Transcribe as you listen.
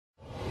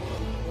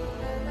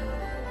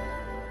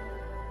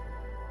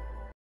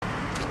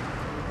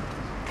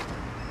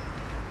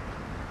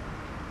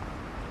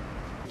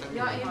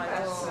Ja, én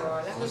persze.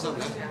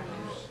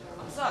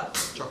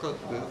 Csak a...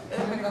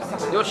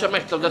 Gyorsan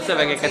megtudod a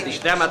szövegeket is,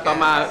 de mert ha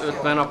már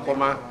 50, akkor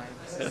már...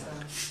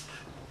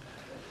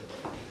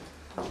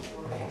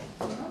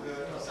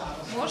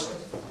 Most?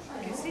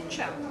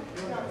 Készítsem?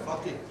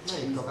 Fati,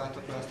 melyik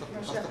kabátot, mert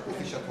azt a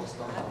pufiset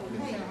hoztam.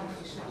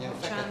 Ilyen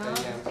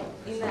fekete, ilyen...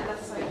 Innen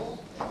lesz a jó.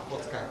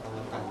 Kockák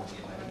vannak benne.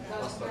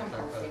 Azt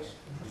adták vele.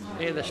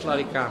 Édes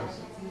Larikám.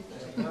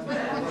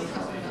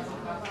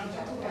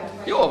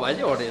 Jó vagy,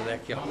 jól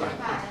nézek ki.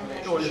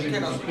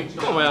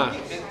 Komolyan.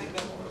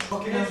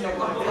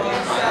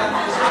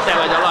 Te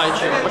vagy a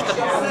Lajcsi. Most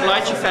a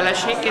Lajcsi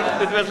feleségét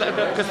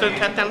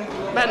köszönhetem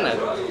benned?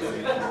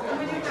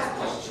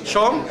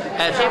 Som?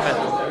 Erzsébet?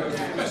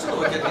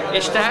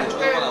 És te?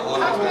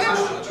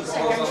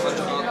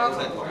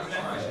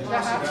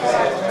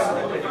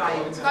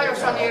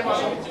 Nagyosan ér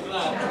magam.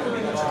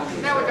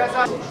 Nehogy az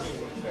a...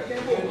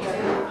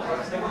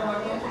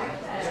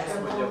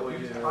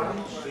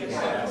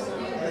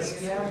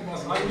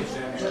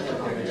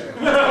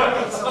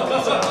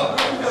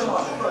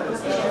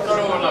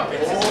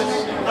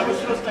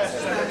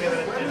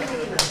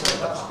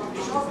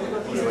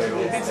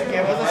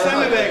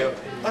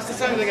 Azt a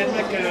szemüveget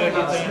meg kell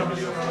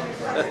ölgíteni.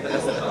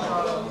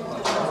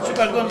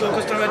 Sokat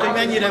gondolkoztam rajta, hogy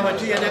mennyire vagy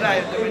hülye, de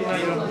rájöttem, hogy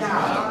nagyon.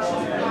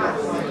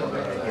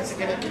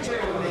 Egy kicsit.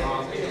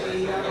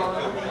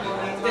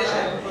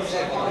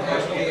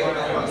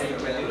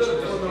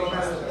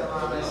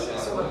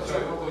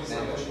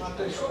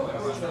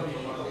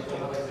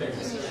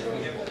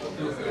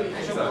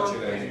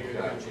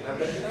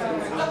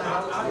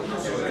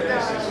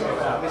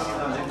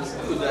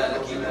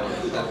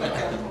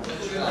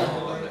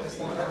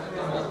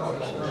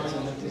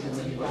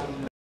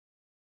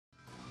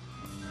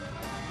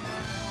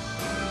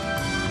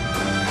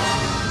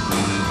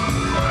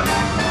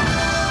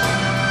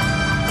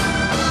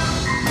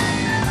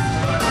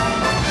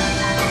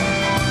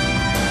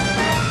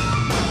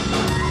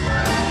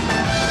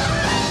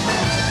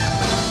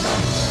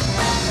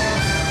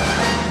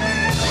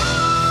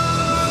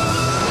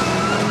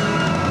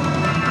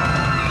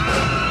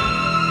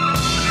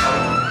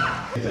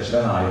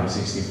 RaM-ban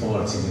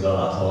 64 című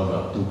dalát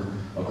hallgattuk,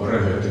 akkor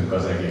röhögtünk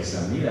az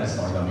egészen. Mi lesz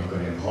majd,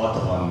 amikor én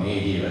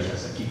 64 éves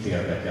leszek, kit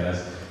érdekel ez?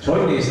 És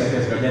hogy néztek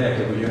ezek a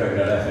gyerekek, hogy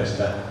örökre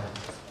lefestve?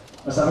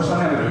 Aztán most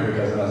már nem röhögök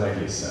ezen az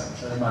egészen.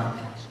 Ez már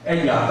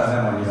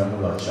egyáltalán nem annyira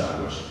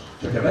mulatságos.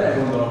 És hogyha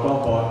belegondolok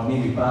abba a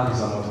némi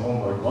párhuzamot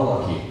vonva, hogy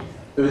valaki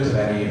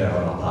 50 éve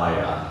van a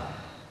pályán,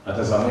 hát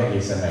ez valami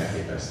egészen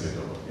elképesztő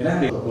dolog. Én nem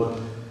vagyok ott,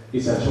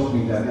 hiszen sok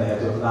mindent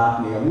lehet ott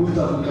látni a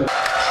múltat.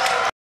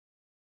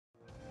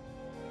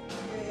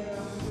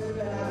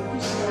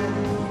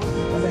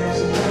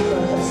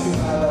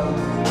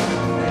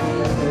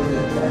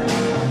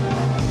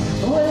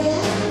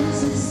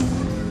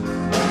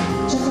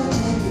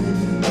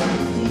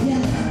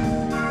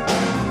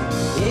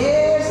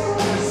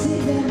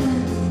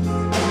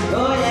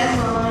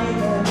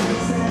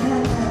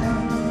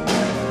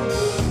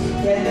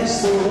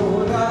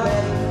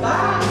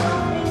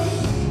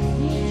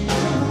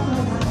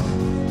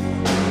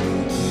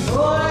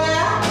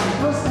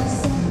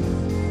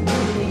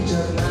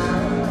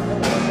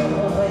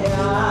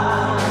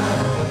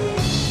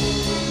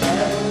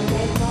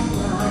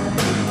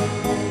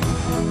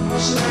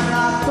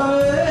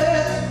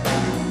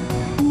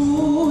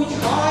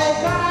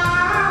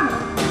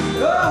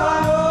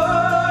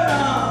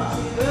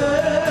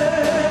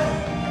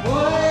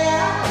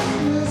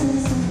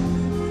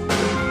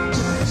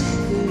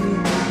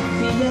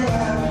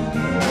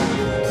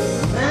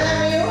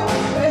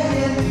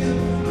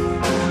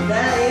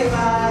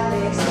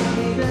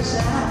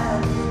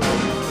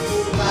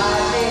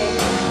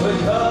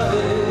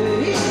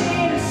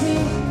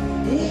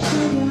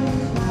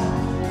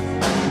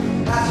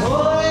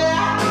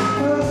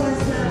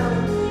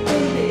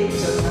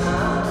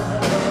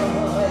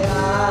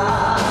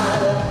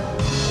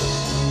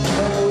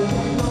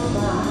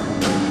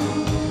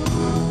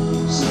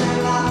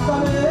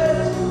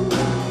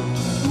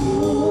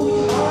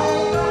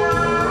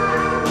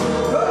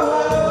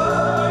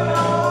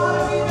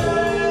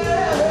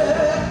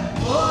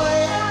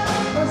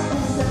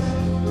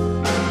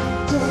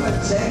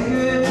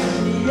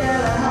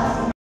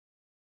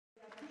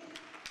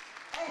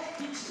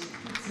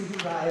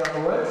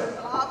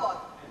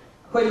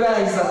 Hogy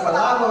beleizzadt a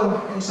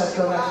lábom, és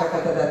ettől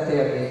megfeketedett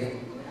térvég.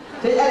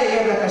 Úgyhogy elég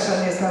érdekesen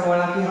néztem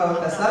volna ki, ha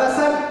ott ezt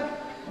leveszem,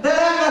 de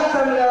nem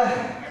vettem le,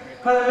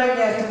 hanem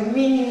megnyertünk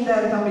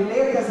mindent, ami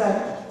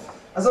létezett.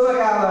 Az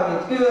Omegával,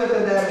 mint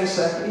üvöltő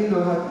dervisek,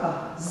 indulhat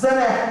a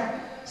zene.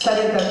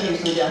 Szerintem ti is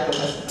tudjátok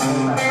ezt.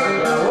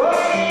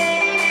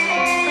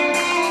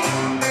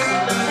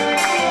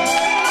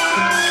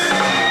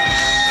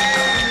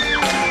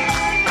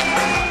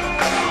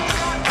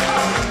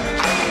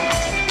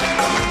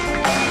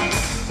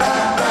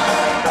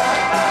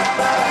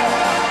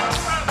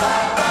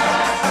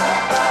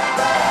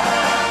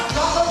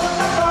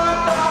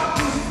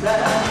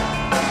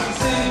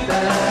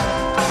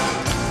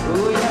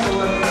 Úgy nem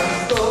volt a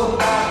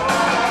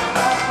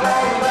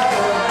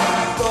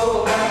szó,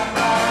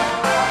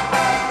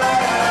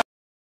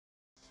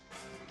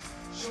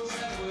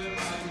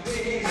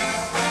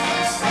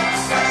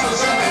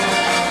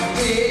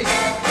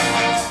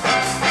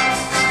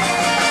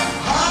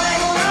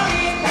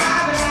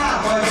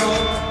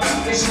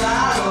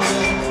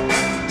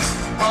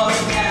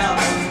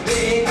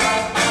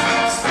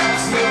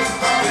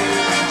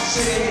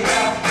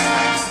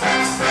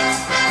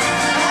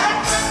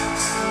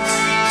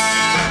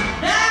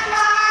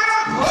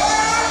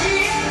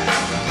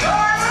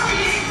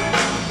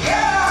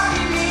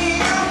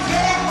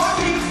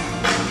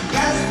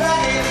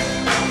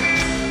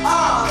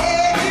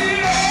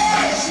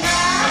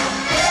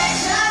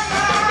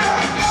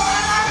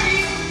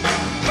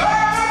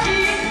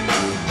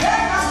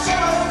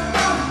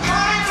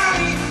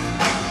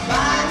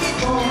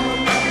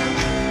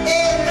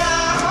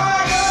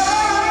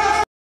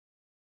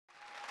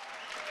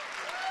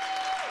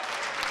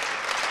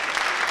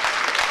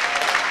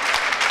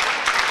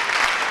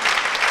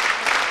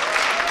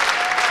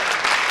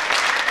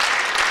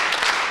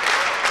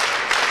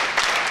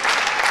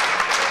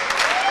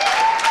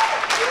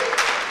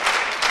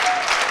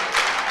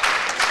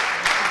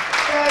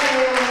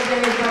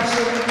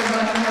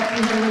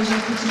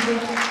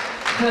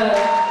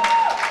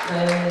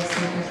 Nagyon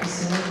szépen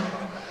köszönöm.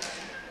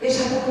 És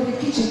hát akkor egy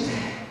kicsit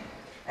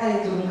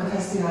elindulunk a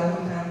fesztiválok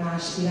után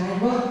más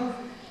irányba.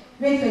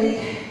 Mégpedig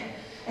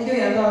egy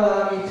olyan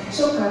dallal, amit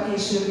sokkal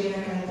később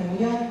énekeltem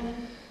ugyan,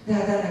 de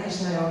hát ennek is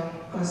nagyon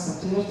klassz a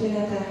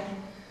története.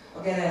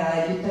 A Generál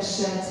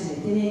együttessel,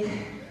 Cini-Tinik,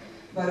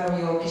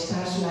 baromi jó kis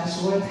társulás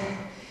volt.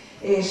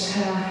 És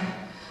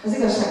az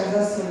igazság az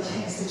az, hogy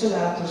ezt a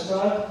csodálatos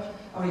dalt,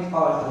 amit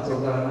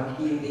altatódalnak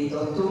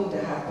indítottunk, de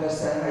hát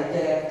persze, ha egy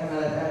gyerek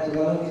emellett el tud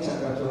aludni, csak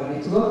gratulálni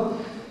tudok.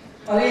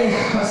 A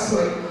lényeg az,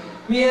 hogy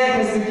mi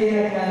elkezdtük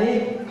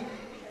énekelni,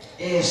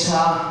 és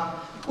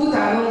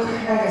utánunk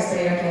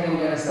elkezdte énekelni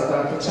ugyanezt a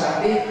dalt a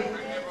Csábi,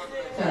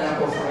 fele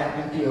a pofáját,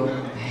 meg jó.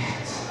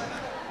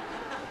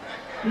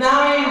 Na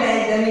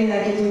mindegy, de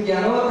mindenki tudja a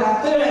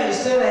nótát,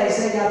 tőle is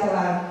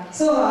egyáltalán.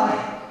 Szóval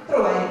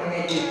próbáljuk meg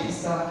együtt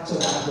ezt a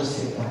csodálatos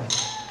szépen.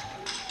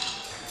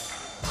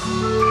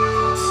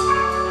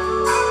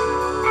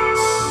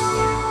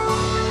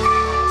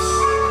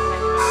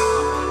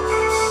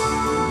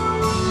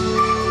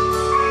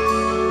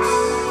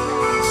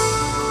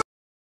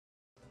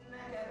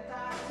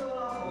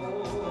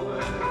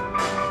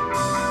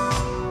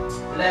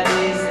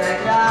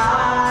 Lenéznek rá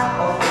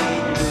a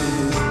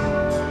fénylő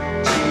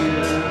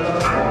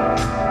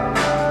csillagok.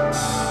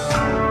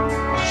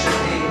 A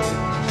sötét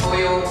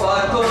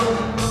folyóparton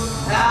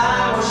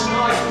álmos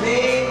nagy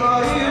léka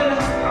ül.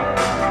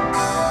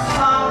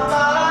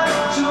 Hamtalan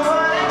csuva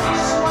nem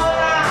ismer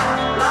rá,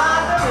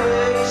 látom ő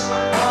is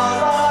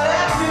haza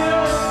repül.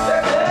 De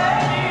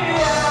könnyű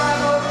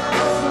álmok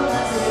hosszú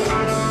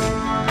cél,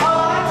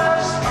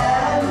 hajtas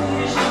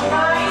elműs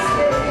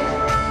májszél.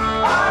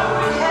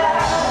 Aludj el,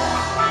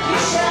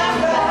 kis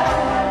ember,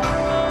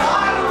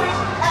 aludj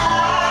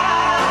el,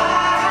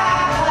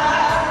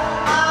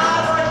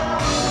 álmodj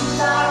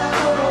tisztán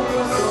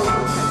dolgozó,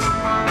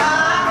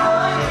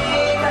 álmodj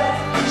élet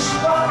kis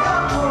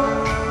patakot.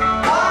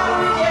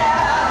 Aludj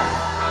el,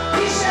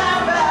 kis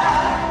ember,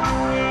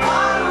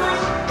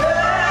 aludj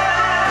el.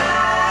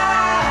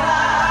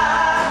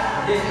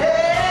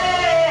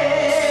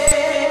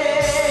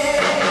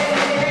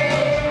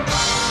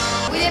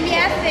 Ugye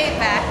milyen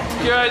szépek?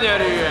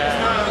 Gyönyörűen!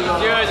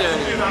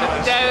 Gyönyörű!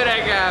 De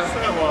öregem!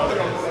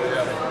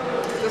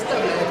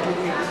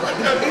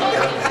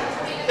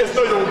 Ez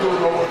nagyon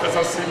durva volt ez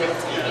a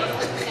színet.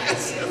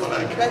 Ez a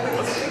legjobb.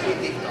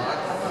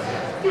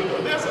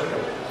 Tudod, ez a jó.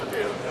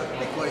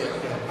 Mikor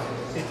jöttél?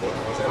 Itt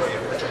voltam az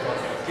elején, csak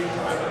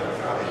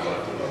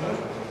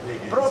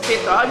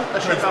Profita,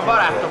 anyutasít a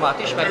barátomat,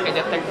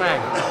 ismerkedjetek meg!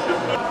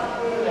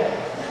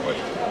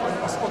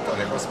 azt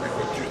mondták, azt meg,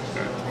 hogy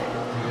gyűjtőt van.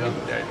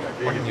 Mindegynek.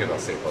 Annyira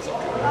szép az a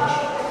különös.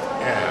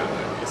 El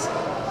nem hiszem.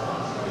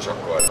 És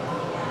akkor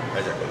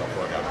megyek oda a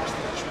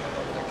polgármester és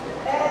mondom neki.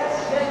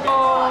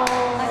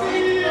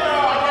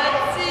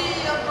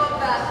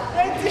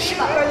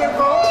 Szia, vagyok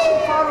a Hosszú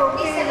Farok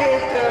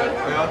tévétől.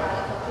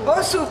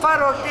 Hosszú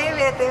Farok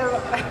tévétől.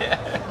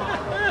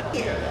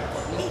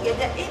 Igen,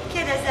 de én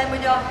kérdezem,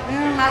 hogy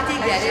hát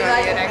igen, ő a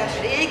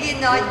régi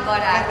nagy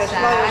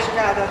barátság.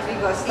 Lajoskádat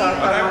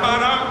vigasztaltam.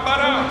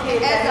 Múlt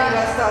héten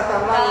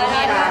vigasztaltam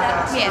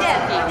Lajoskádat.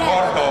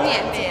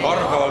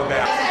 Margal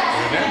be.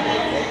 Nem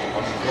volt ott,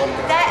 amikor...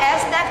 De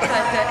ezt nem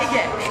töltött,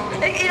 igen.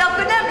 Én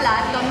akkor nem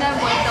láttam, nem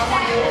voltam,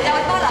 de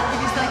ott valaki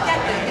viszont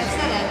kettőnket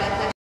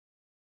szerelmetes.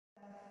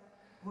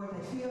 Volt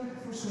egy film,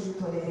 Fusson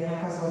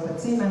utolérjének, az volt a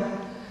címe.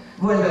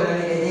 Volt belőle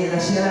még egy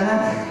éles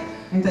jelenet,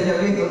 mint ahogy a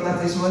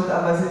Bétótlat is mondta,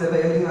 abban az időben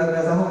jött divatba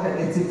ez a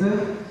hokedli cipő.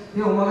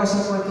 Jó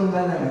magasak voltunk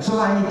benne, meg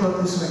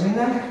soványított is, meg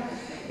minden.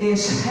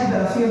 És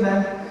ebben a filmben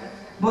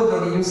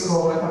Bodrogi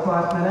Gyuszkó volt a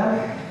partnerem,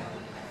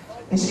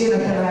 és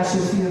életem első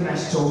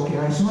filmes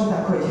csókja. És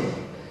mondták, hogy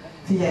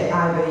figyelj,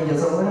 állj be így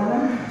az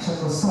óránál, és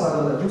akkor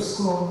szaladod a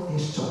Gyuszkó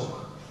és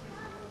csók.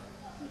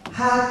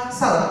 Hát,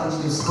 szaladt is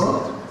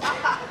Gyuszkó.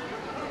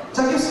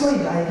 Csak Gyuszkó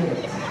idáig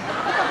ért.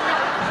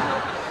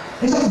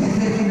 És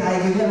azért ért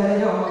idáig, ugye, mert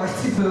egy olyan magas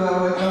cipővel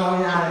voltam,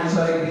 ami állni is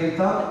alig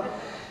bírtam.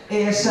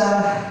 És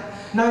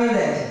na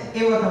mindegy,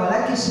 én voltam a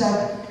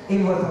legkisebb,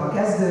 én voltam a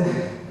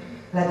kezdő,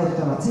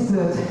 ledobtam a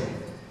cipőt,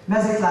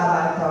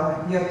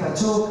 mezitlábáltam, jött a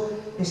csók,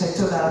 és egy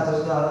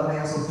csodálatos dal, amely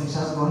azóta is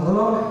azt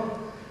gondolom,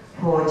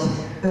 hogy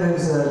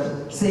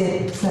örökzöld,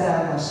 szép,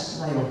 szerelmes,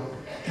 na jó,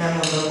 nem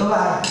mondom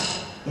tovább,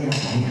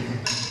 énekeljük.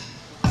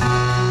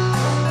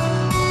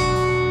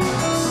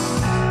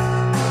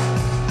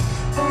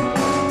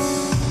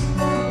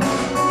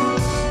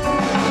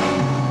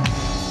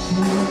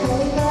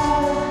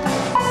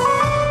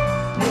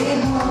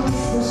 Néha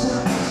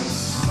biztosan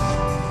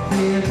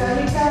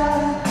félteni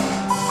kell,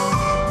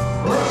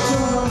 hogy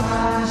soha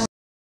más.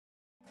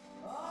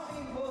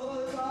 Ami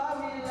volt,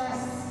 ami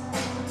lesz,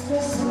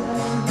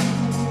 köszönöm.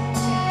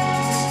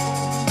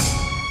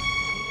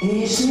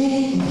 És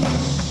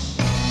mégis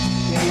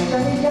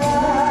félteni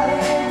kell,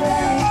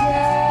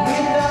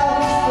 minden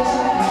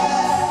biztosan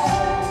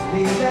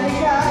védeni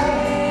kell,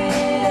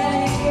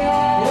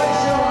 hogy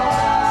soha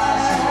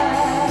más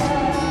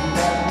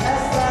nem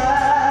lesz el.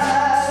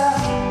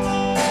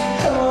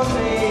 Mondd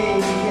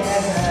még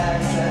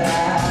ezerszer el.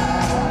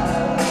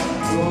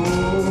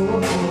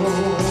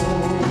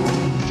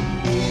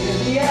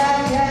 Élnie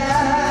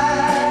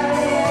kell,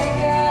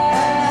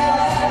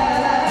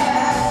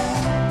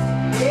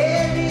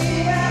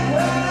 élnie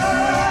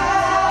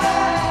kell,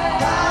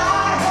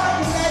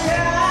 bárhogy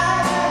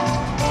legyen,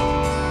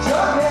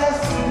 csak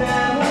ezt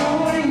nem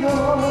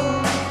újjon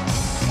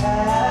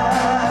el.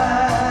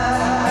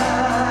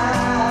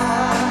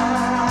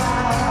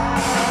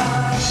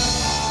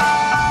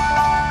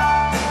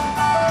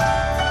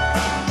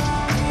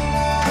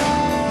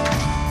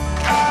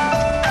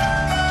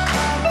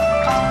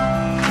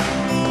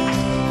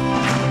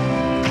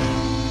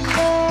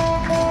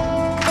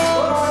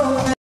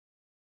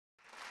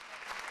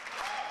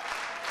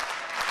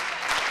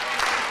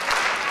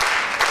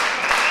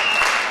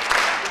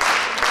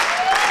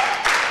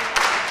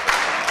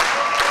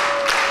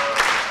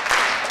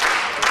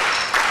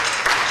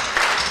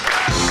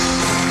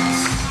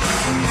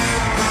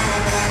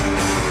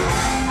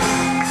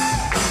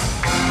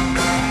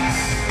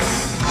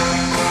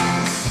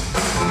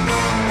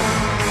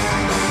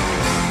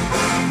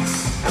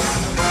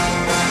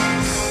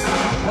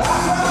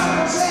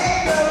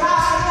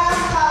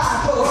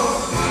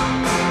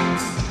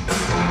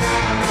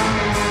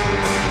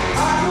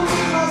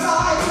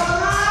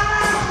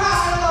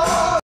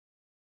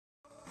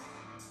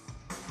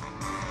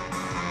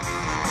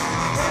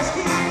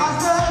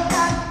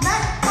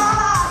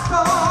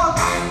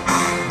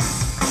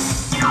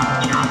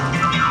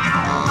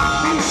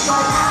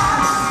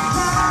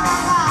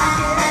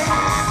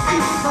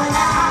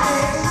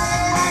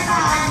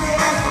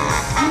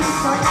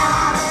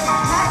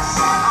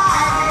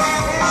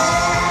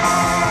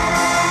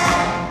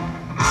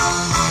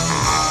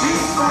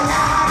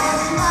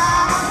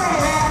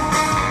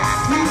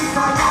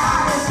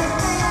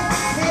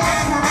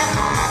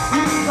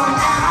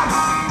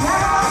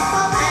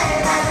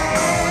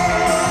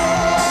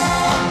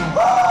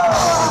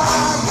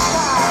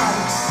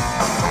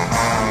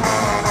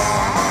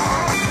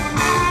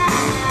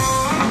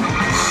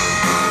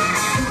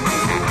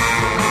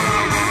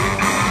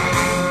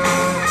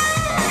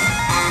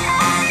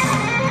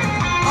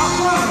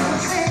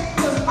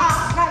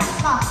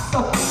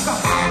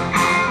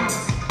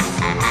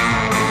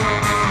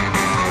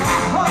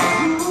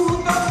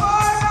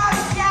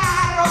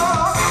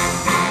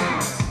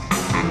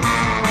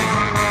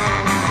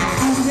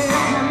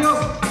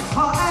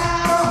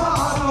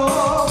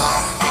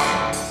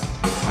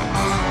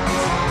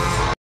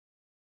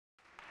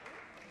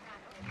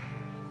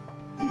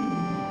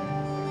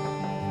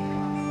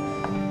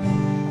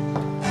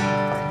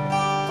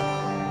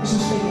 És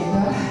most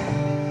végétől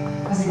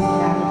azért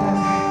irányítom a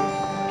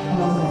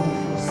Zalatnay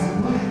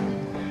országból,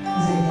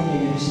 az egy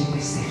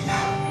gyönyörűséges szépen.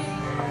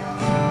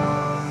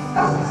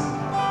 Azaz.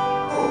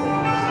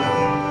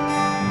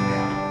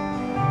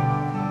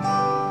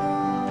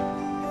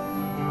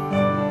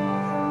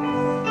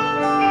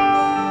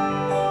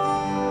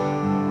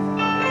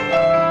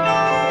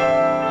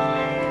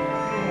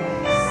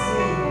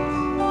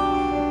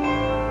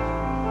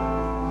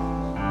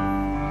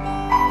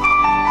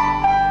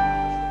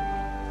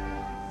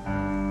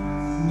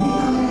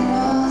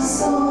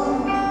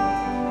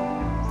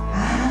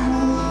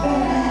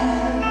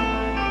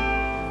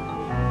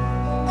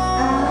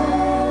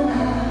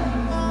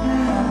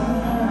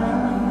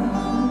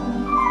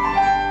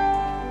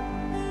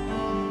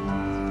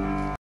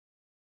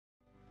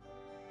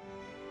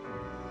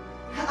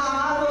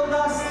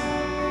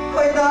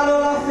 Hogy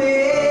dalol a fény,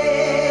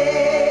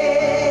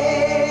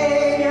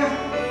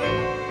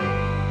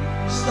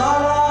 s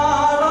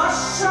talán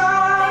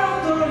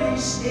lasságtól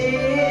is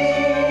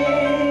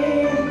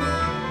én.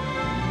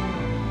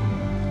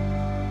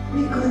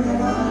 Mikor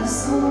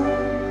elalszom,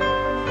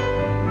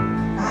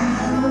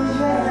 álmodj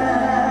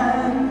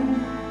velem.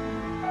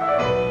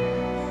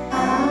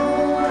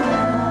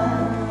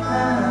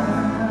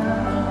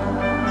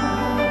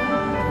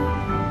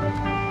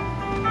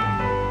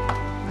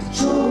 A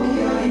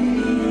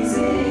csókjaim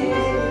ízét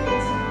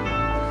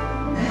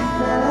ne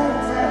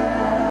feledd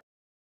el.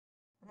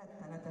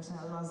 Rettenetesen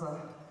laza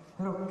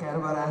rocker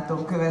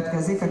barátom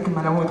következik, aki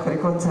már a múltkori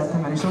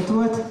koncertemen is ott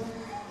volt.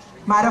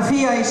 Már a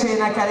fia is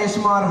énekel és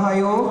marha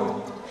jó.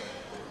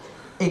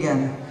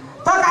 Igen.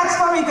 Takács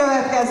Tami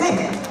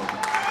következik!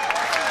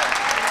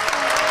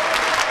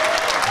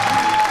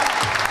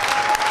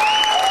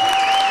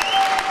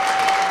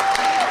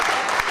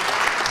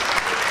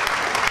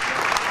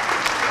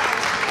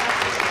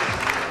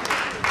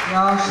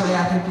 Ja,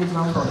 saját mikit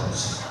van pontos.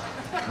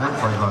 Nem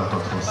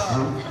fagylaltott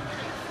hosszú,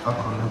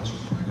 akkor nem csak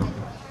jó.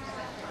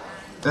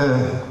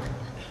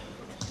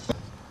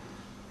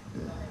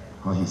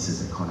 Ha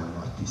hiszitek, hanem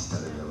nagy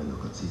tisztelője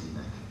vagyok a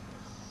Cininek.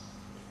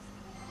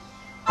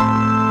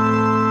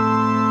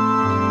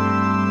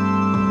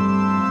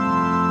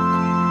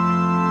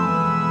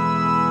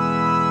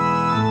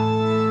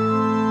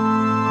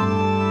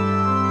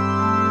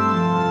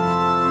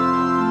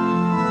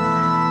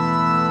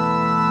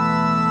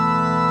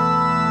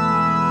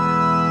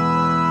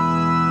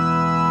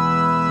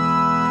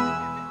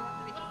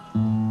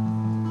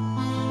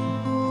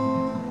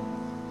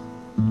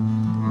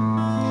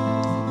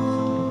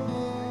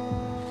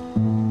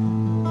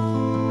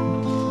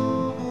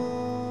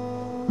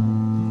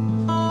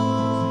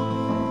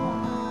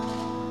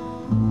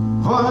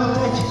 Volt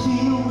egy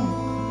fiú,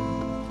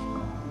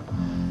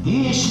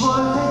 és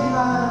volt egy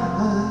lány,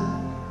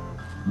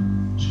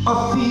 s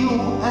a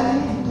fiú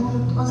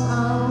elindult az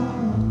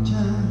álom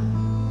útján.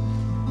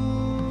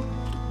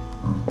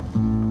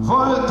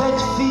 Volt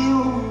egy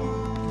fiú,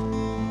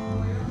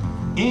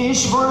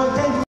 és volt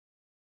egy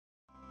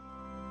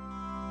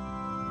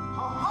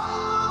ha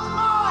hallod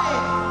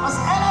majd az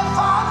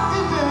elefánt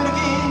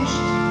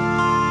dübörgést,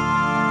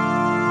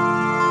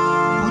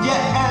 ugye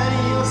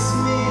eljössz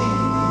még,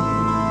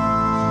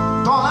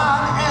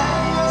 talán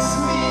eljössz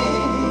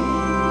még,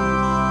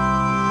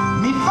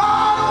 mi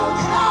várunk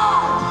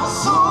rád, ha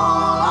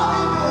szól a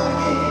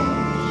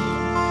dübörgés.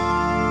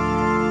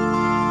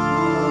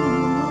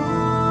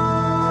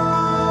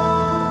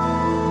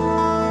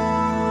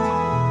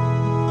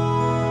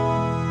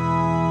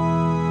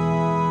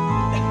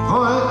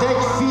 Volt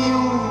egy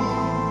fiú,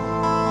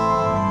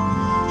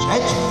 s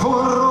egy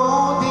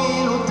forró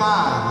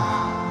délután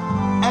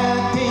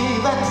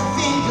eltévedt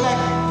végleg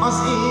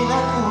az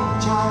élet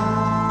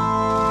útján.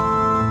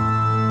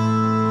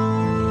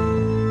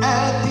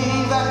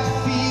 Eltévedt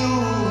fiú,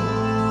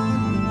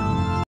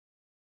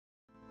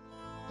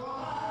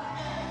 talán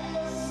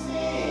eljössz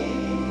még,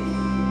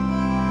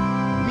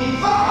 mi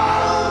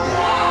várunk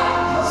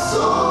rád, ha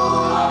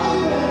szól a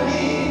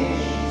dübörgés.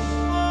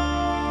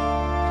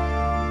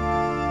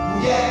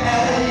 Ugye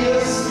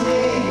eljössz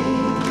még,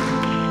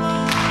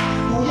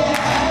 ugye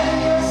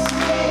eljössz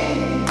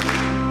még,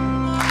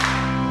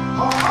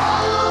 ha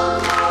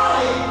hallod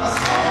majd az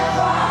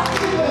elefánt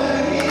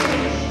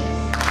dübörgés.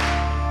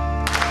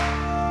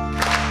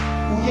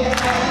 Ugye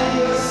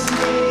eljössz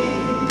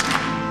még,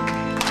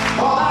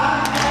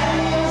 talán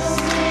eljössz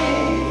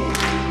még,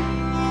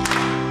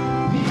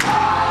 mi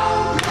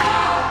várunk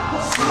rád, ha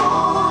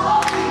szól a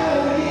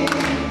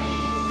dübörgés.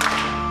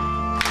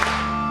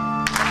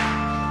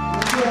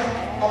 Ugye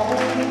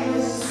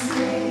eljössz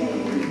még.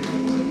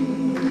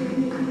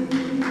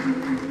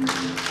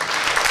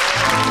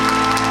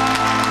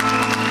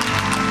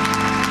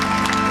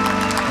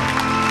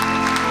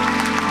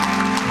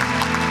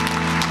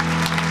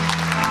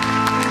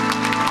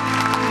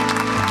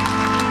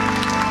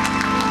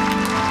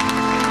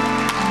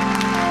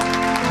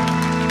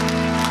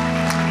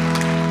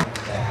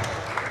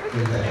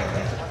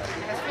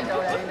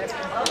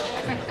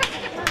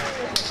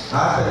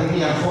 Hát pedig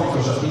milyen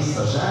fontos a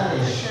tiszta zsár,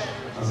 és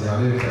azért a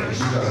nőknek is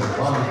igazuk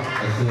van,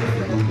 egy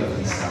férfi tudja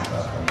tisztán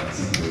tartani a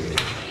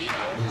cipőjét.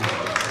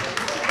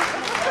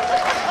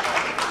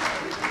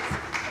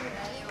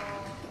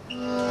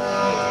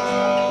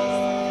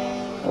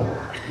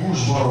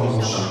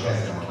 Húsbaromósan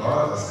kezdem a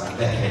dalt, aztán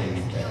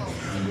bekerülünk el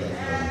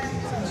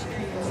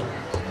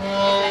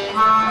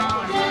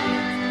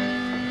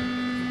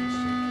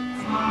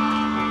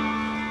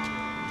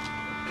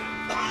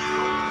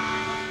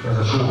ez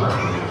a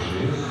sóhajtozós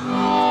rész,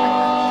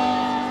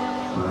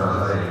 mert az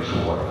elején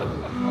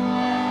sóhajtozik.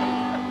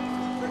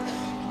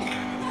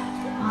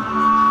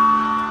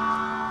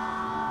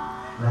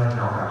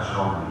 Lehetne akár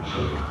srangli is.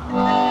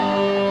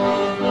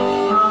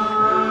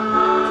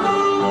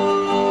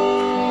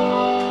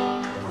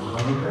 Most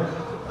halljuk ezt?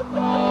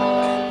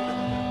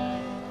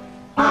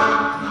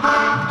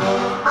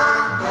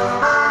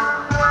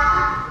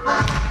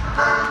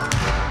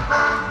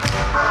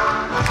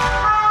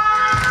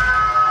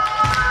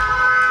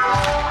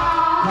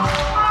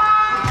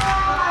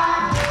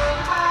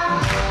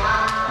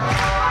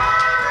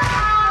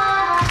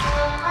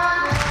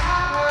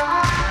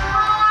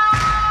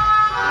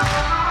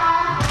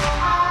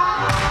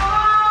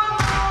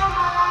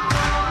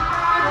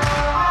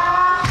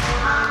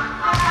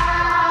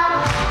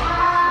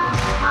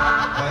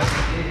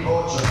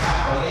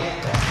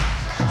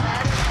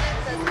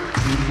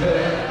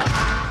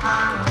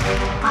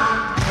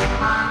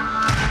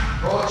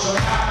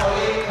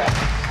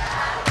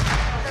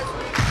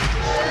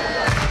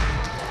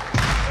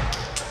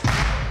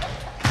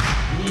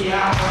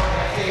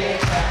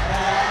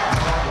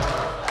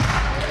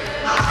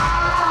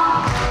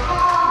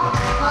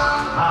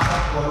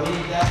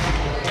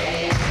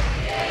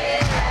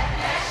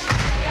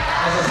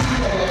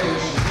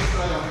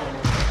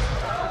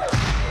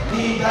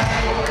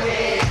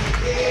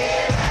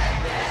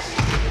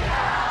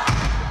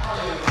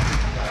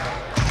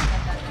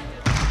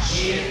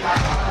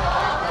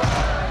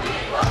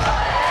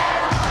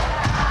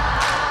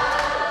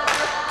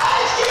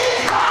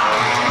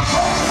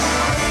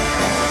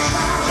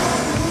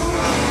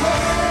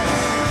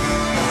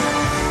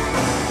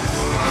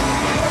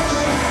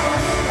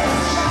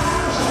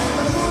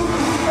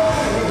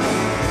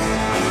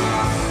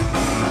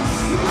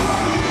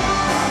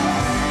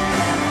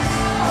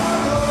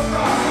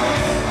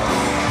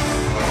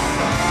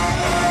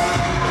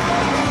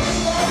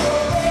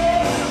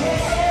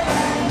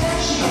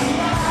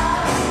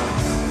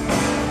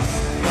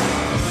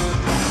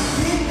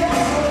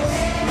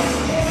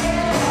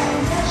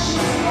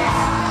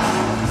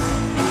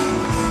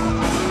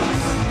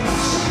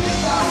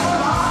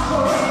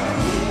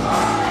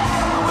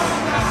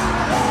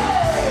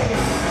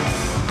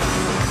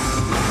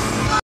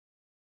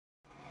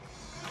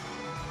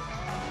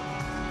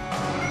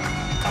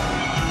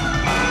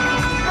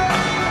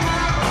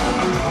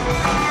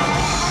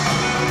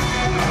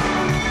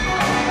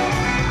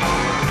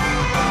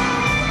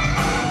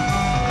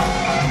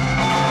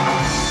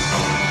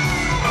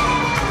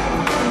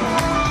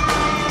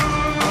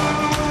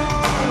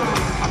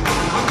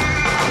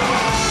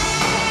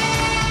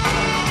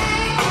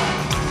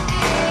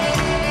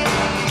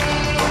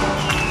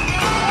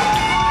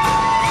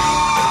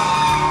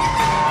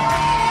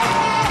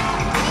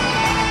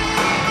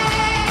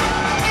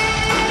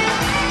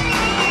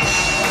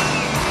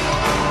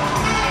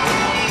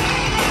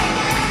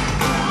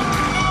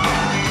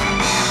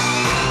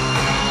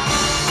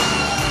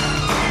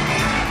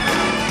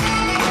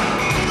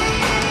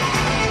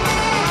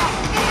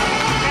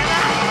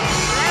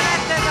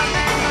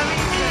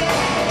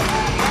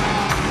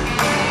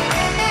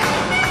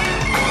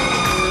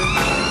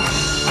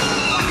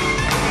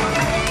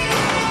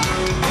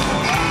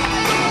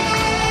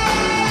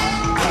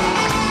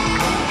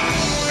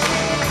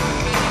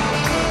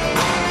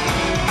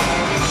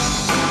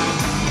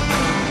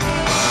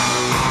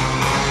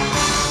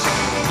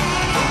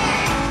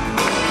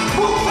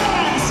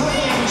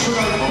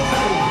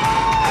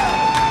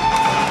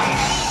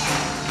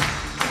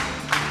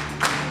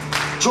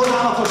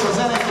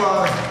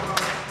 zenekar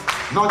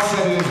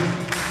nagyszerű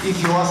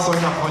ifjú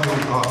asszonynak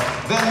vagyunk a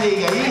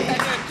vendégei,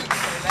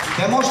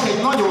 de most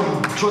egy nagyon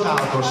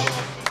csodálatos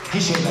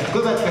kísérlet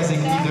következik,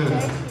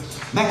 időn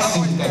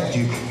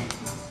megszüntetjük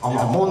a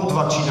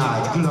mondva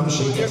csinált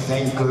különbséget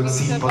fenykölk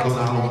színpadon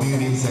álló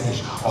művészek és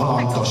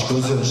alantas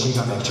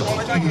közönsége meg csak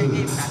ott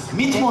ül.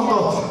 Mit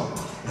mondott?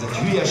 Ez egy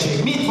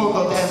hülyeség. Mit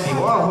mondott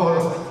Andy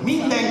Warhol?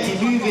 Mindenki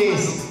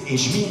művész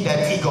és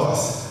minden igaz.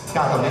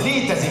 Tehát ami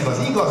létezik, az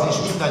igaz, és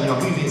mindannyian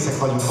művészek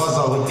vagyunk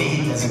azzal, hogy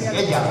létezünk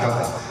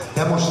egyáltalán.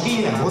 De most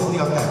kéne hozni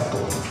a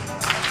tempót.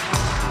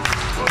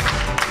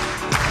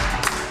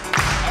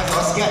 Ez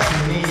az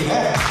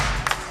 2-4-re.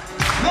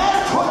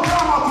 Mert hogy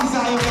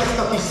dramatizáljuk ezt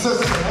a kis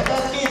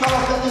szöszönetet, két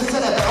alapvető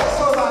szeretet. Azt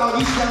szolgálna,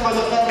 hogy Isten vagy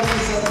a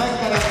természet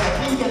megteremtett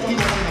minket,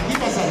 kinek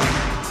kiteszeni.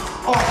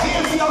 A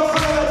férfiak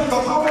felvetik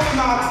a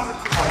problémát,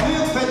 a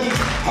nők pedig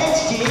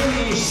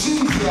hegykén és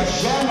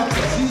szűziesen, nem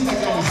kell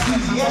szűznekelni,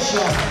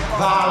 szűziesen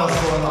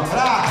válaszolnak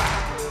rá.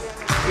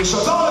 És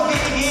a dal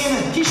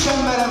végén, ki sem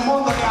merem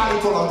mondani,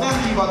 állítólag nem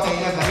divat,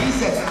 én ebben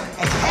hiszek,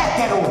 egy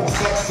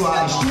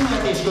heteroszexuális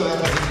tüntetés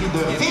következik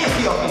időn,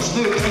 férfiak és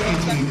nők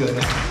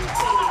együttműködnek.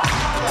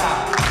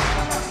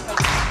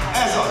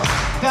 Ez az.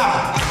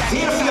 Tehát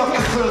férfiak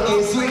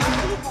fölkészülnek,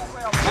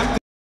 nem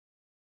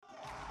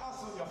azt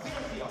mondja,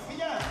 férfiak,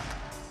 figyelj!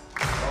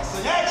 Azt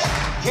mondja, egy,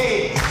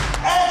 két,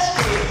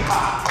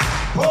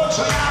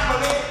 polcsonyába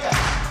léptek!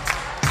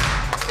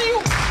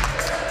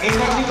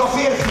 Éneklik a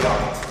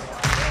férfiak!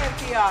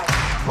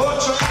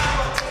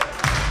 Polcsonyába!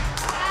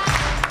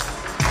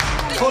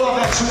 Hol a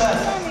becsület?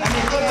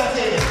 Ennél többet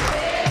ér!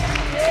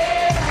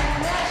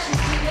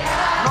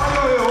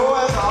 Nagyon jó,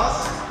 ez az!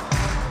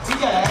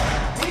 Figyelj!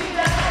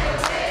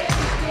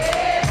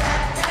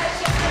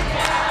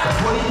 Te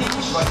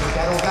politikus vagy, hogy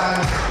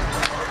derogálni?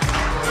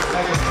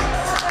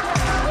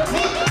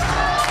 Mi?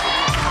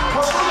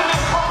 Most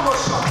ugyanezt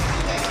hangosan!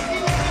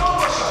 Mindenki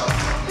hangosan!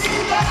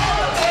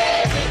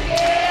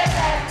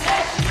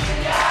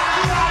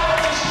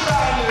 Királyon és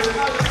királynő!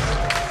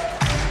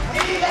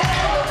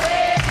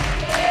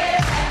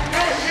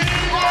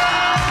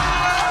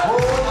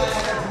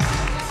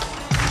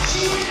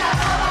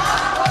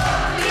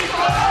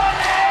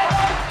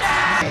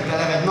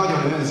 Egy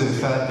nagyon önző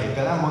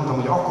feltételem, mondtam,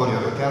 hogy akkor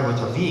jövök el,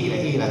 hogyha végre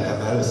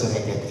életemben először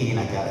egyet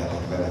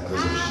énekelhetek vele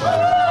közösen.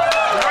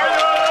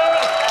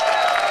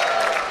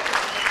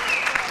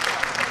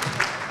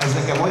 Ez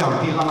nekem olyan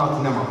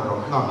pillanat, nem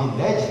akarom, na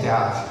mindegy,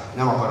 tehát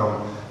nem akarom,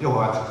 jó,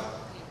 hát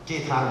 2-3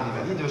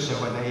 évvel idősebb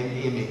vagy, de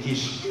én még kis,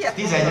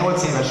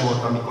 18 éves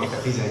voltam, amikor te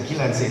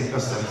 19, én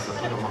össze-vissza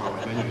tudom magam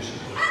egy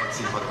mennyűsíteni egy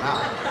színpadon áll.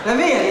 De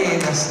miért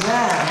édes,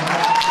 nem?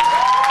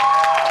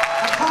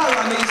 Hát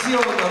hallani is jó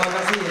dolog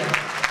az ilyen.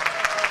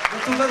 De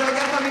tudod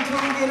egyet, amit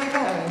fogunk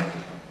énekelni?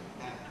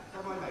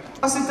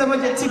 Azt hittem,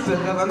 hogy egy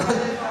cipőre van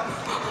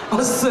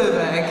a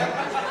szöveg.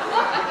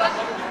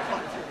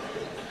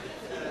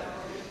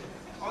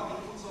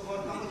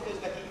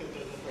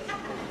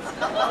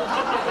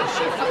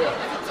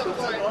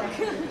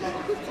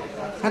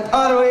 Hát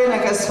arról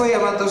énekelsz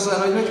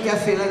folyamatosan, hogy kell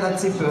féled a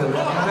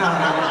cipődet.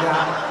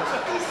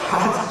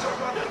 Hát...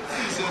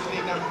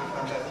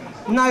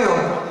 Na jó,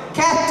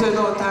 2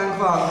 nótánk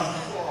van.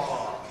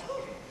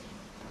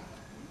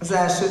 Az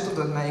első,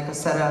 tudod melyik a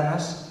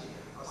szerelmes?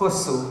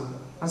 Hosszú.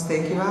 Azt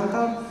én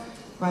kívántam,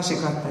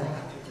 másikat te.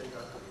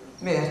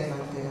 Miért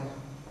mentél?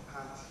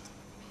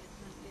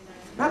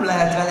 Nem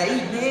lehet vele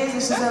így nézni,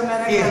 és az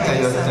embernek érte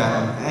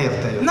jöttem.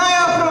 Na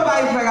jó,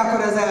 próbáljuk meg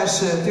akkor az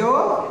elsőt, jó?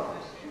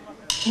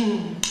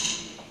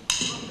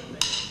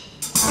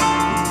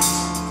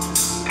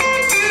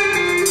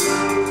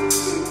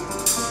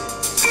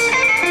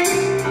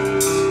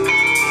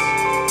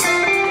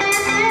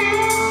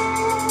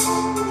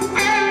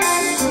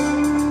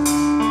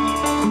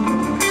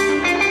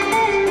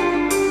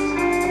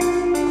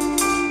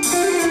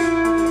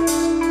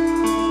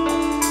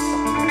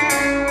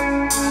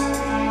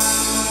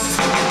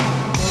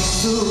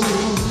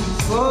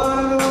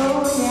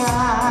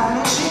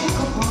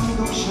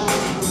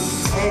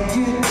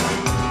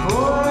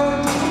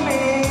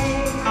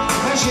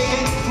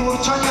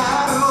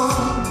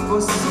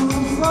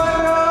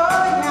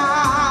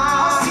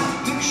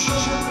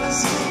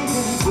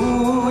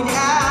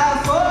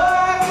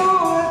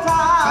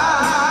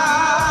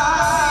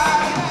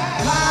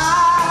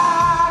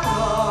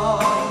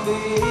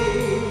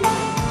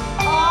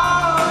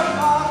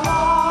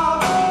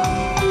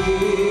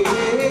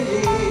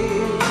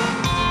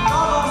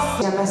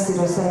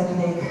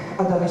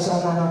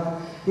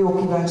 Jó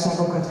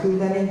kívánságokat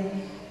küldeni,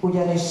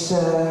 ugyanis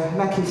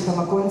meghívtam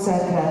a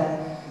koncertre,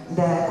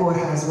 de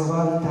kórházban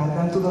van, tehát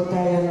nem tudott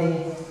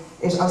eljönni,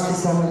 és azt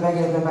hiszem, hogy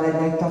megérdemel egy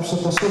nagy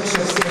tapsot a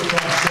sok-sok szép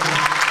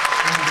versenyt.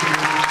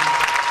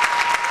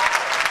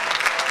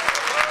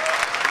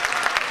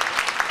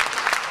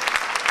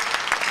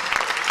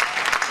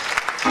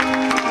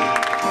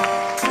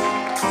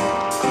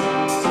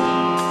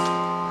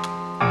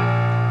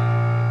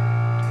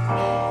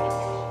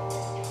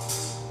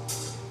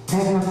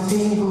 Tegnap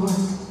fény volt,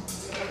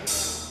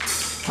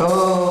 ó,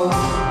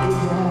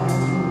 igen.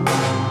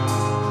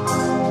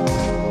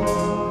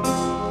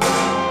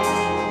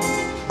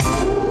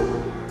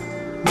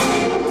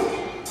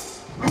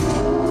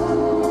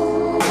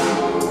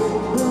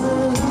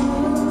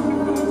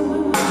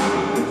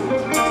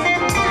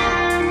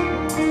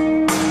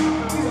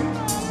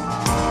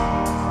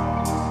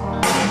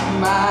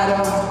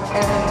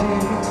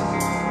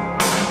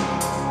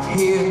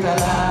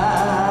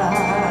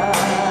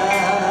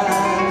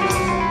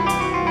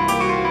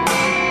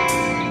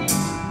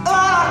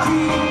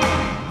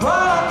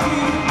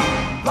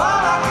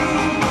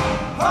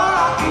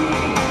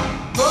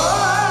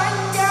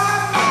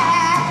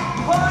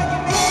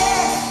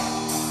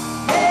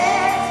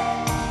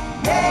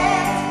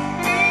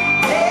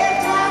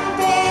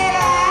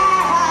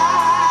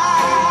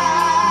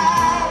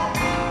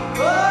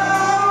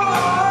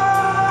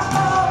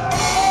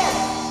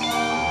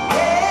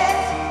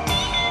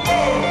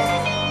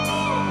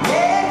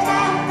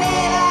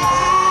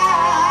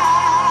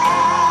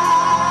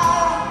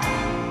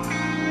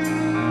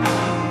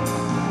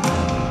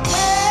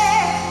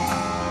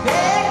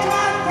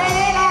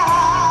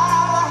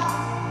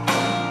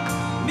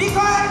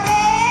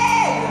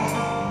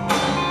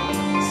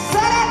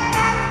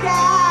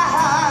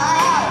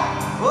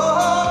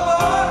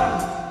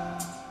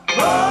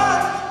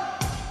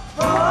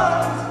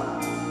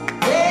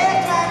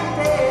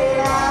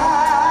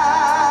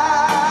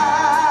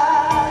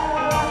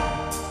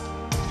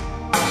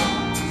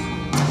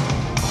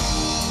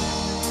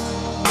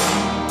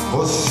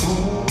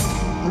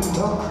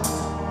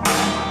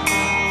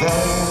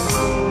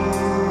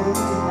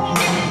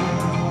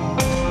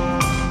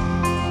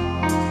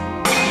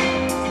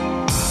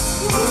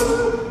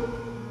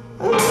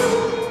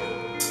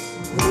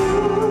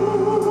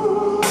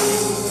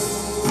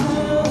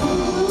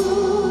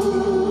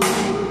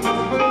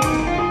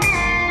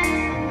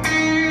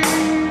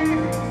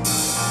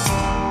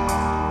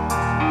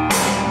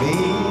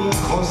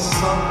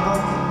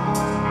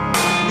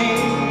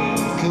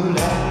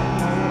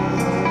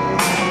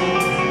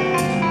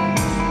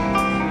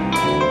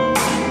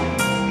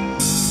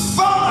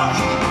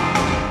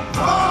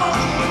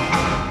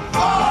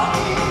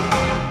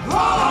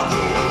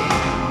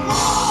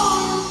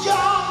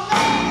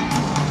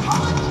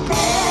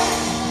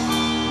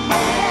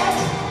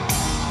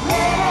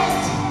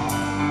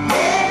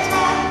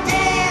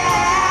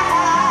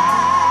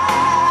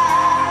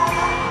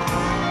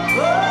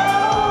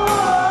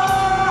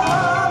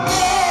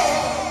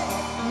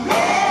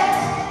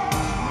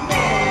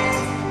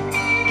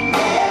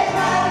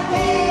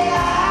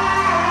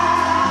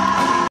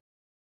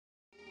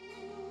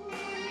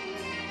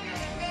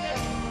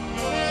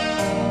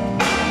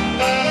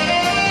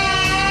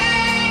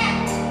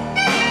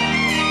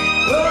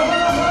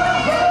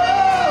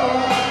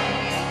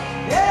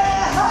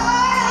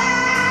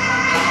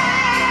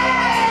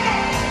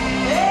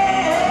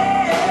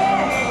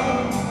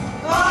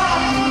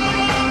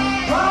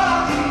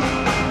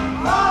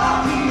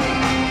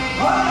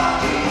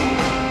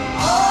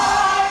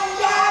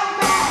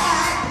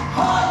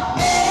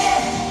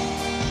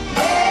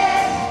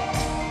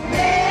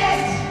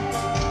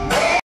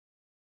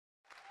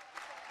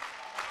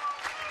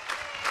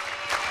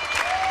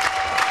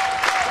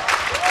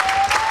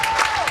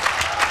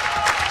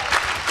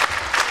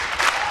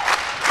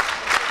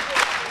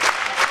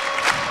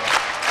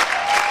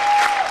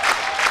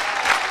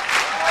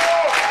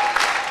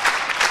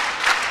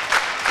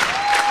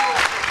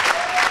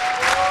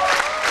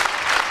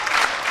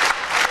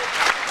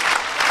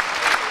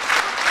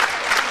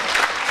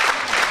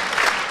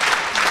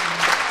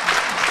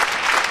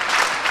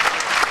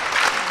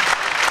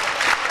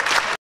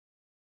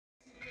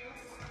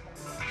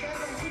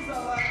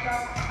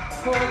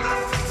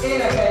 hogy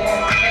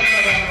énekeljen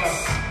egymagammal.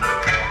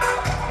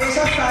 És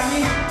aztán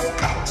mi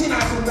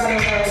csináltunk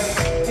belőle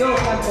egy jó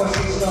tempós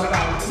kis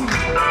dalát.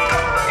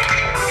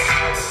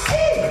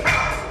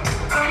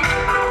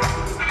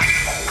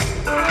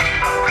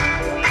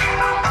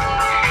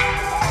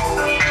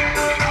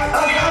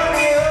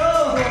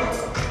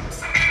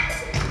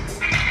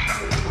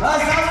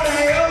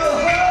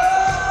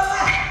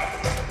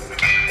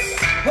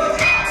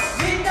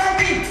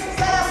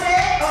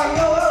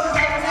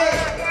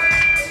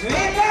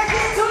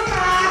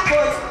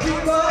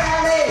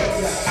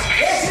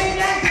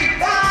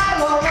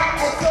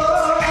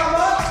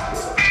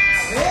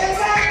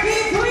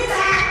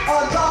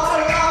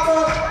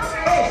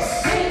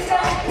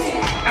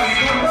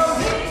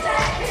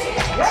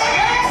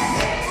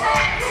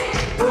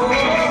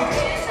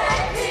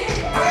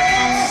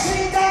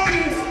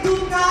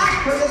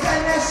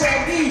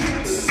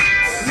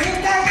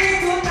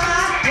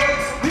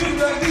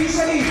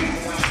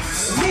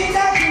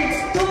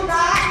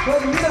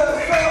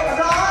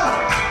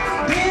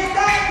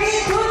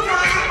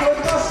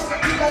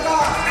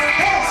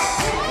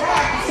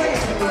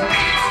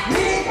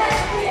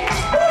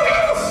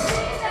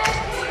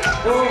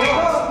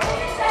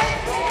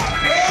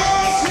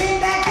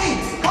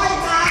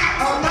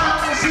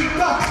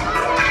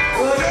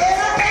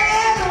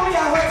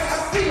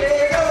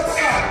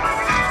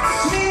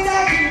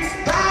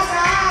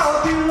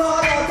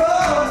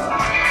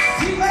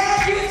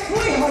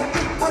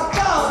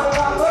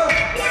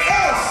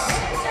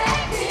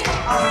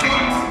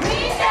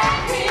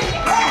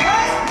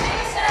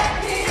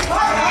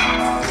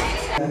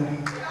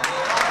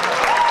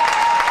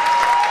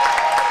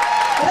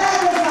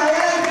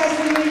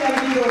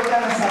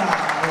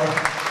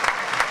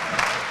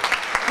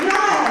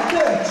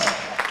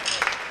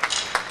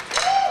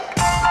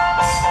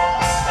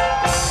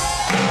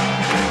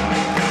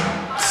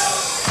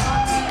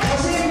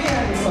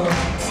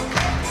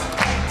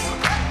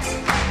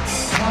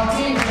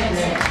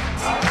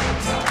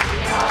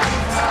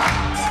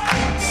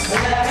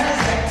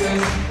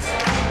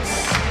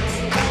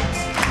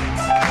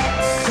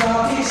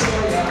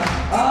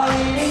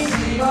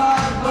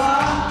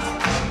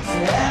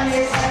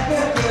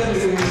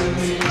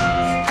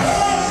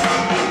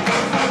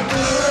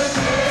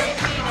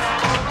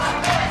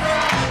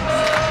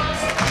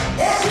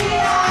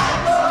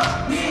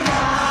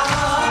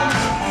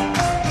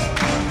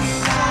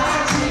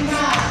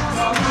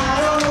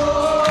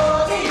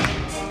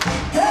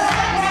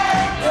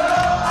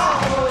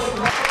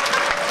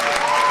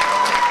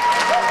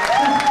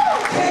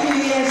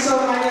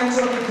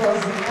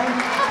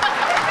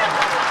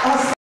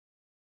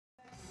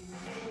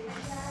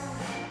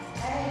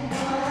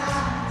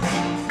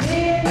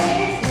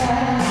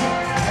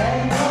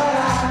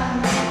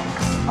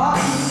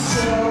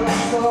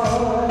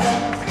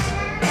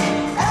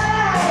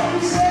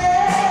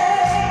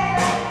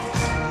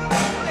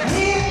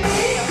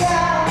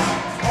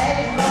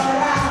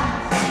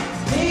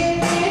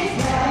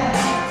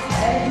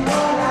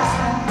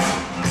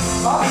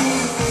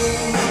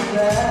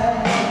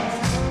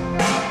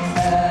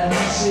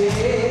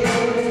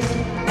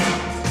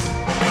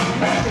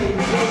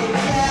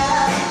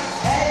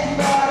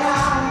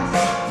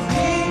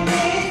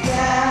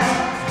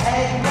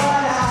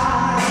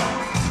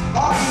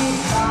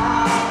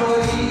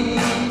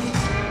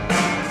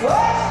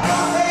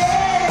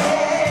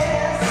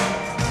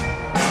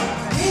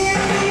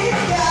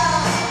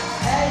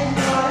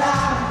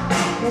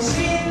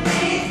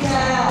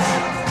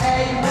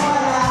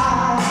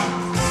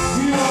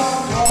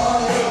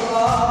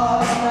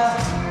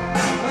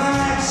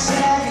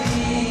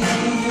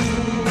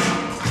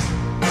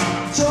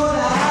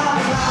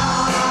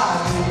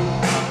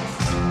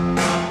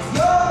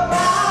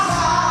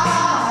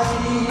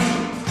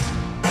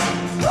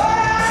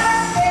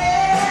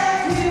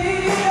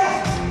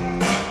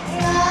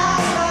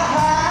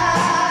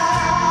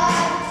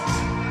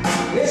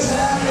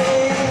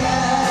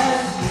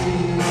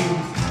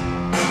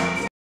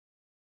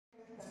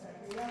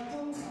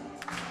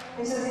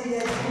 És ez így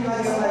egy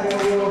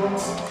nagyon-nagyon jó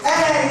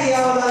energia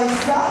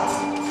oda-vissza,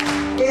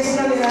 és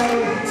remélem,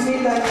 hogy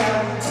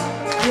mindannyian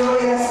jól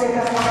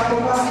éreztétek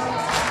magatokat.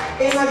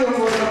 Én nagyon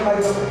boldog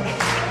vagyok,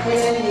 hogy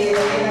ennyi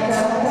évet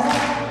énekelhetek,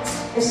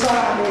 és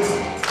talán még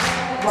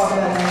van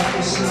benne egy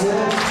kis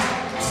idő,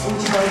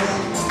 úgyhogy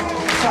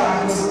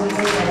találkozunk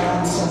még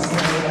legalábbis azt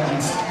remélem.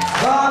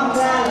 Van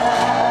benne!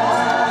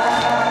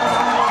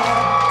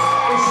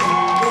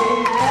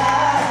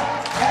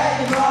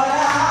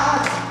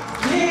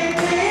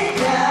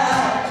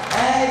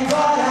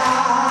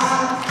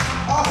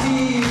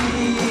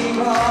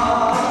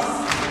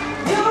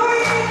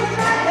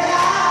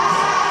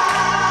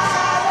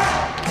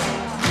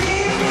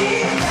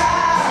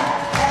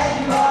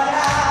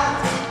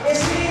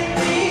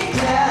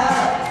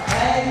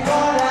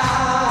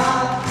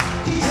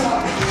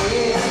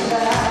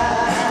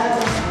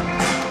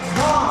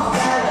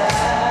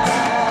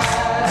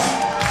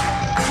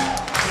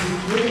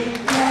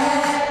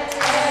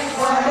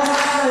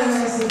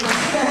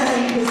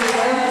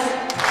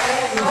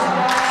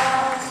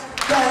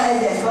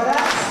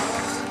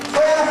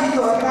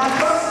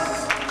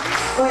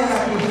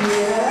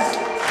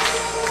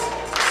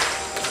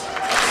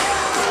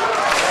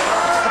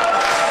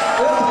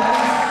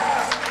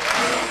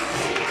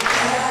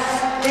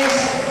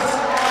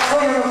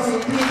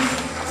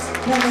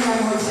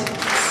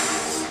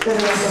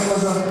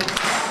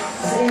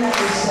 Az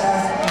énekléssel,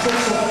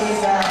 sok-sok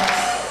évvel,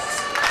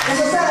 és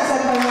a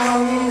szeretetben van,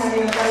 ami minden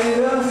jön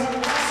belülről,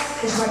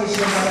 és meg is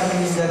jön veled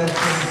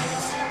mindenöttünk.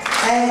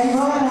 Egy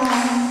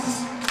barát,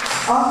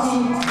 aki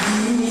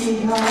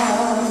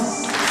vihasz,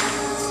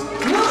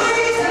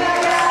 nyújt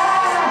neked,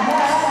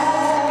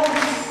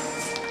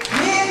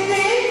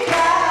 mindig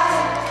kell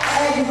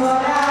egy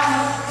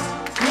barát,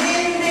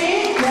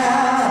 mindig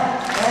kell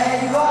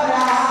egy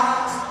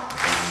barát.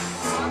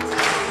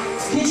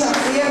 Ki csak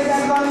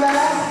érted van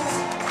vele,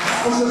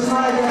 és most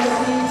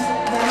maradjatok így,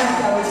 mert meg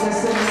kell, hogy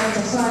köszönjön,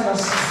 csak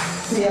sajnos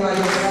fél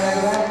vagyok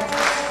melegben.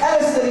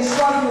 Először is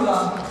Papp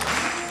Gyula,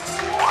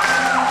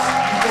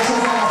 és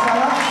az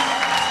elfele.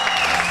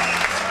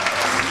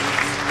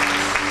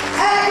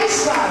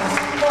 István,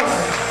 hol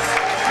vagy?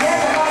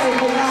 Gyertek arrébb,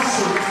 hogy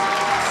lássuk.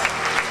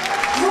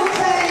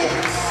 Munkferi,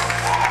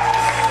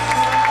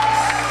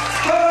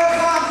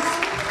 Hölga,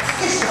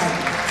 István.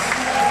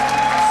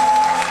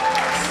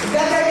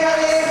 Beteg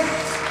elé,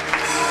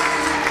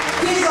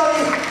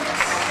 Kizoli,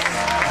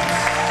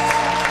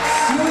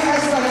 nyújj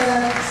ezt a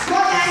nevet.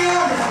 Kornályi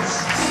András,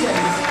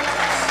 figyelj!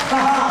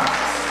 Aha,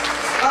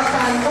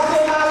 aztán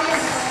Fatimával,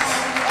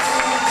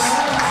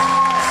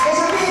 és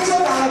a mi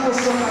csodálatos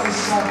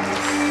sokavisság.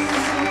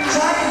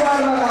 Csáki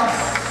Barbara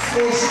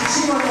és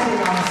Simon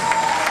Edina.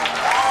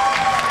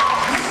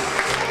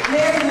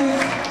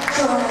 Nélkülük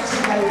soha nem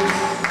sikerül,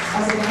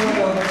 azért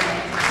boldog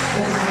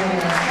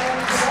közményre.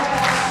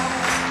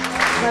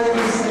 Nagyon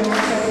köszönöm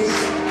neked is.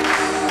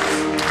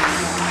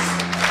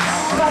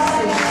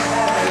 Basszus,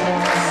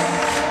 elvegyem.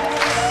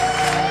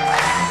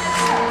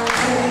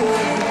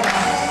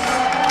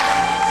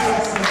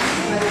 Sziasztok,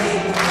 nagyon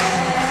szépen.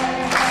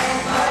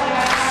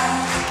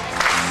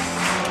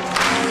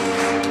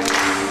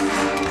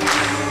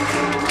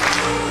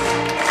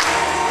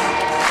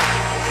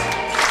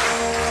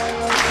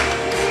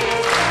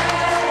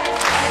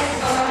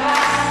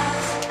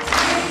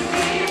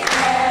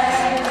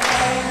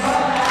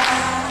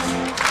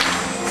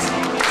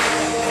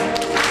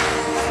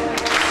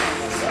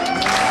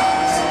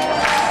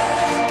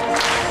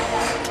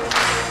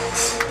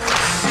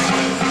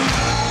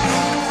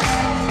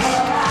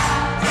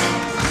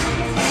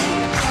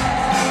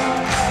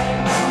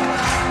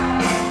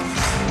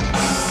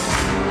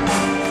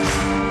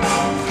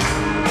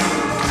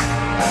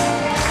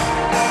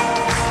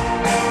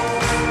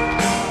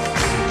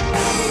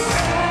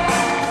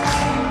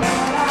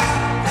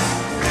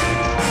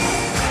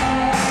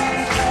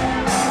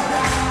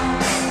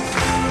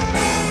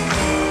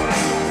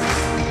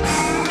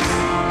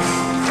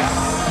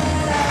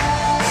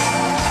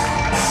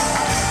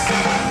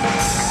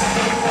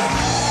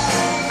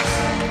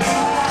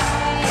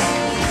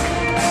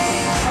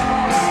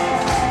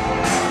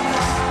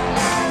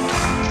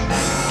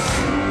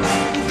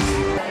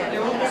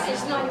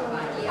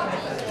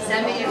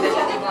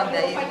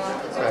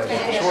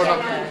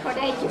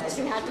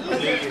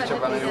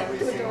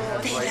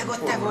 Tényleg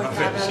ott te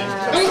voltál.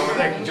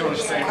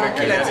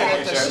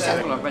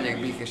 Holnap megyek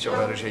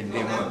Békéscsavára és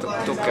egy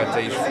toccata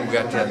és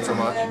fugát játszom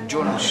a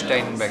John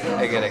Steinbeck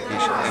Egerek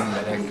és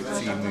Emberek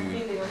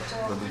című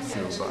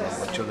produkcióban,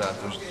 a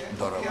csodálatos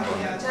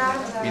darabban.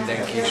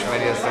 Mindenki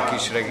ismeri ezt a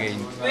kis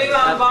regényt.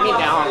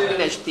 Minden hang,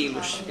 minden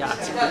stílus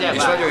játszik, ugye?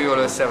 És nagyon jól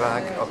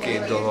összevág a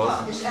két dolog.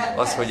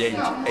 Az, hogy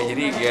egy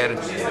Réger,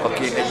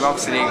 egy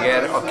Max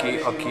Réger,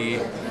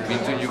 aki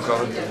mint tudjuk,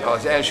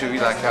 az első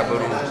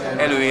világháború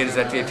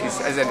előérzetét, hisz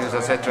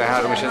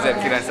 1873 és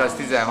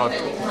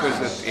 1916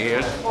 között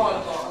élt,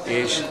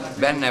 és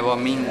benne van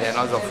minden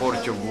az a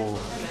fortyogó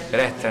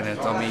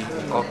rettenet, ami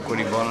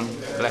akkoriban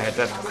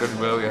lehetett,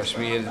 körülbelül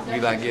olyasmi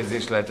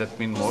világérzés lehetett,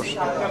 mint most.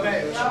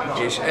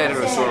 És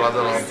erről szól a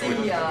dalom,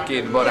 hogy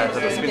két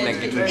barátot, azt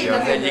mindenki tudja.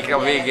 Az egyik a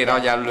végén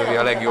agyán lövi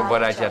a legjobb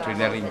barátját, hogy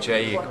ne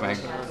lincseljék meg.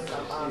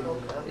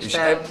 És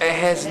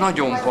ehhez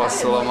nagyon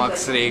passzol a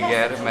Max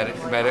Réger,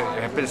 mert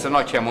persze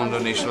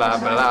Nagyhemondon is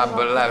láb,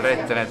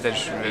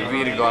 rettenetes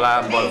virga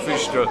lábbal,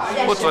 füstöl.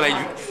 Ott van egy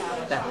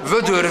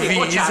vödörvíz,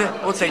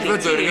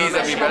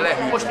 amiben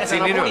lehűlt a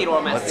Ciniről.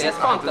 Ez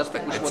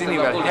fantasztikus volt.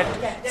 Cinivel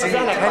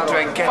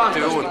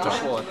 72 óta.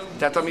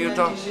 Tehát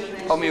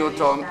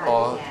amióta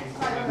a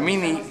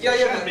Mini,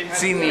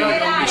 Cini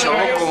és a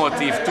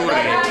Lokomotív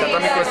turné, tehát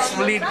amikor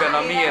Splitben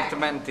a Miért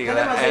mentél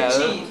el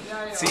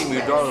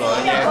című dallal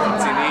nyert a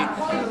Cini,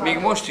 még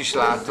most is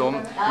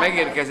látom,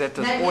 megérkezett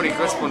az Óri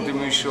központi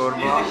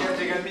műsorba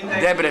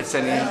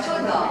debreceni,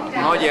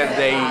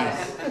 nagyerdei,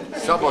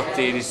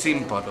 szabadtéri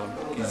színpadon.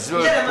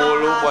 Zöld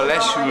pólóba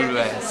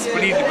lesülve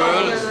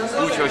Splitből,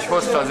 úgyhogy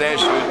hozta az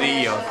első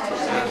díjat.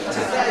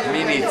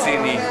 Mini,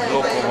 Cini,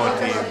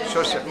 Lokomotív.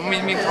 Sose,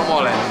 mintha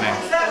ma lenne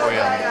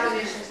olyan.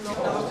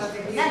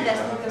 Nem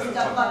vesztünk össze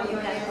a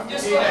pavillonát.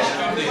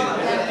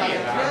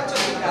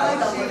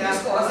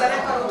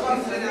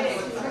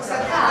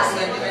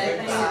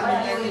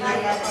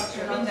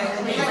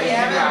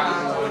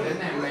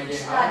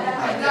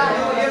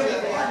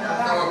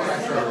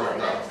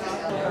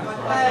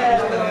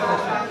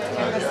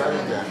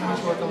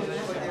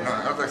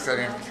 Ezek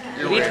szerint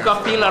Ritka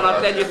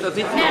pillanat együtt az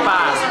ifjú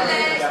pár.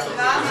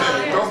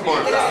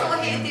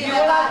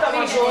 Jól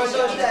láttam a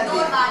zsoltos,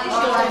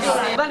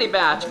 Dani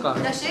Beácska,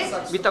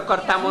 mit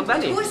akartál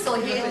mondani?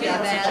 27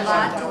 éve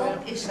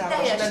váltunk, és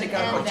teljesen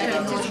emberi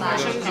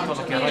normális.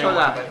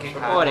 Csodál,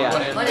 óriás.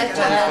 Vagy a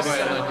család.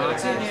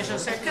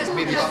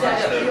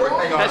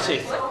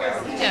 Tessék.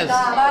 Ez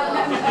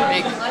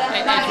még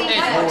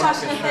egy hónap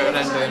és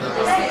rendben.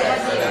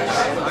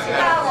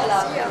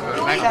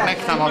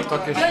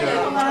 Megtámadtak és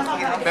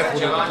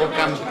befújott a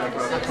bokám,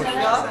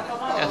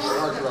 ezt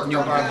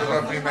nyomjuk.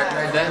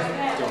 De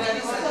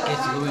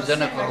készül új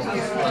zenekarunk.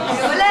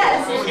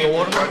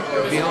 Storm,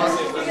 Bihar,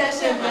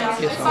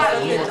 készül a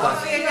nóták,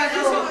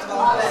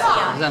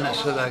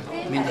 zeneszöveg,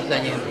 mind az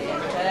enyém.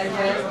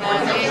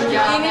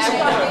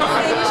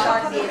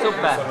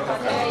 Szuper.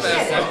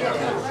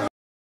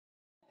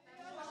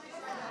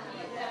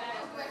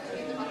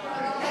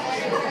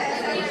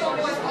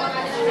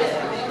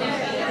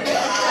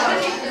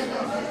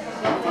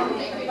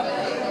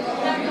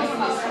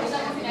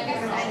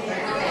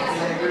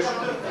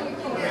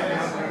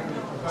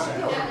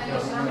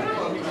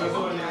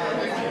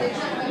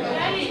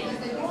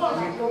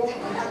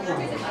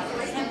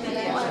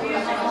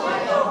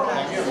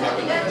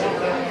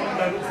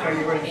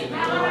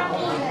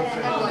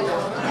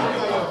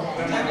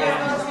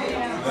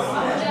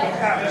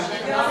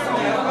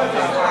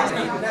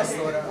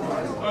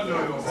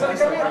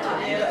 Szerintem miért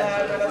tudnél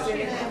el, mert azért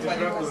én nem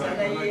vagyok a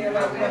zenei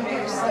életben,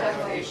 mégis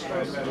szeretnék.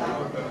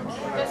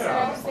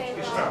 Köszönöm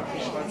szépen.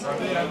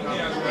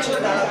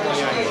 Csodálatos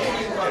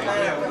képünk van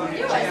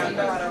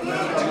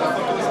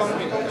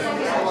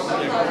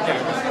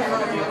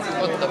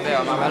Ott a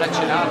Bea, már vele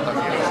csináltak?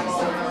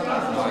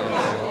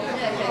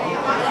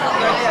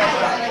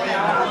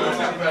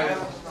 Nem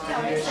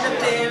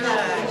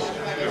tényleg.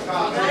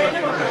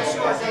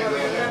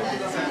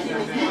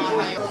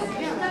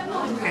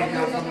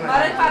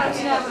 Már egy párat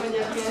csináltam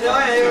egyébként.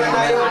 Olyan jó,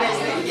 hogy jól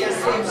nézték, ilyen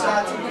szép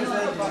srácok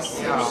között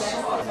basszus.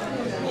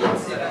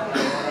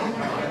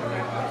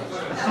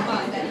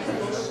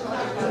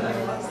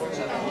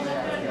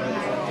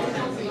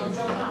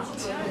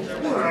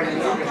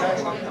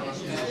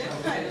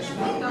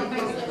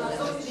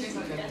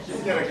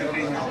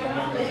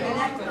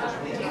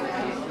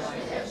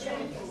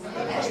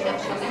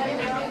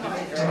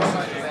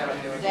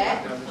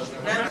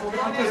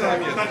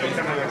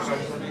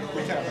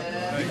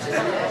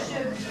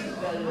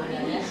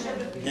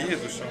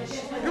 Jézusom,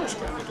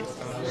 jóskodni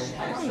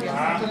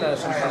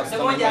De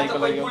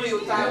mondjátok, hogy buli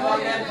után van,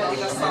 nem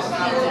pedig a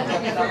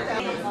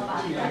szakmában.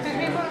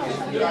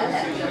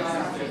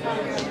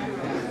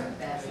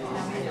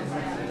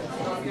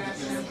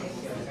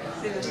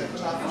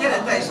 Gyere,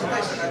 te is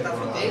akartál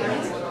futni.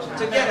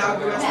 Csak gyere,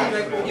 akkor aztán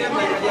meg jön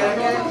meg a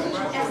gyerekek.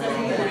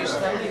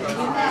 Úristen, mi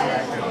van?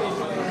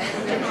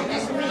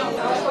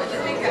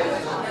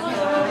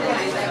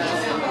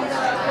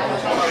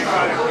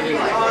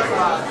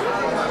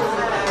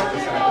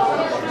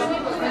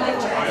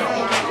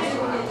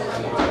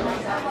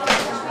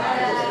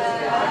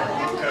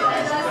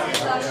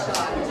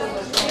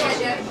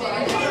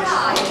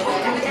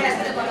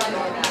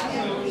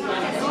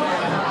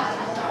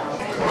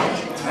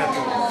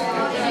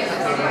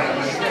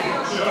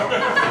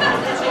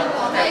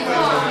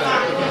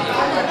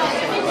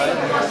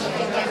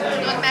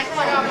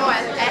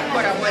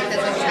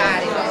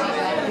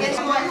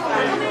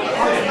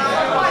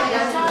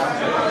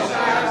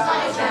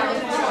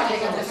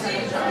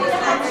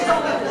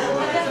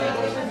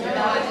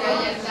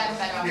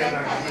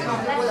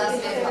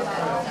 olasz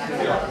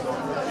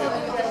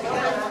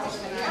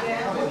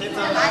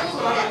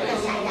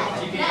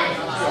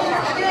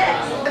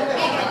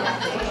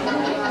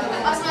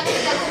azt már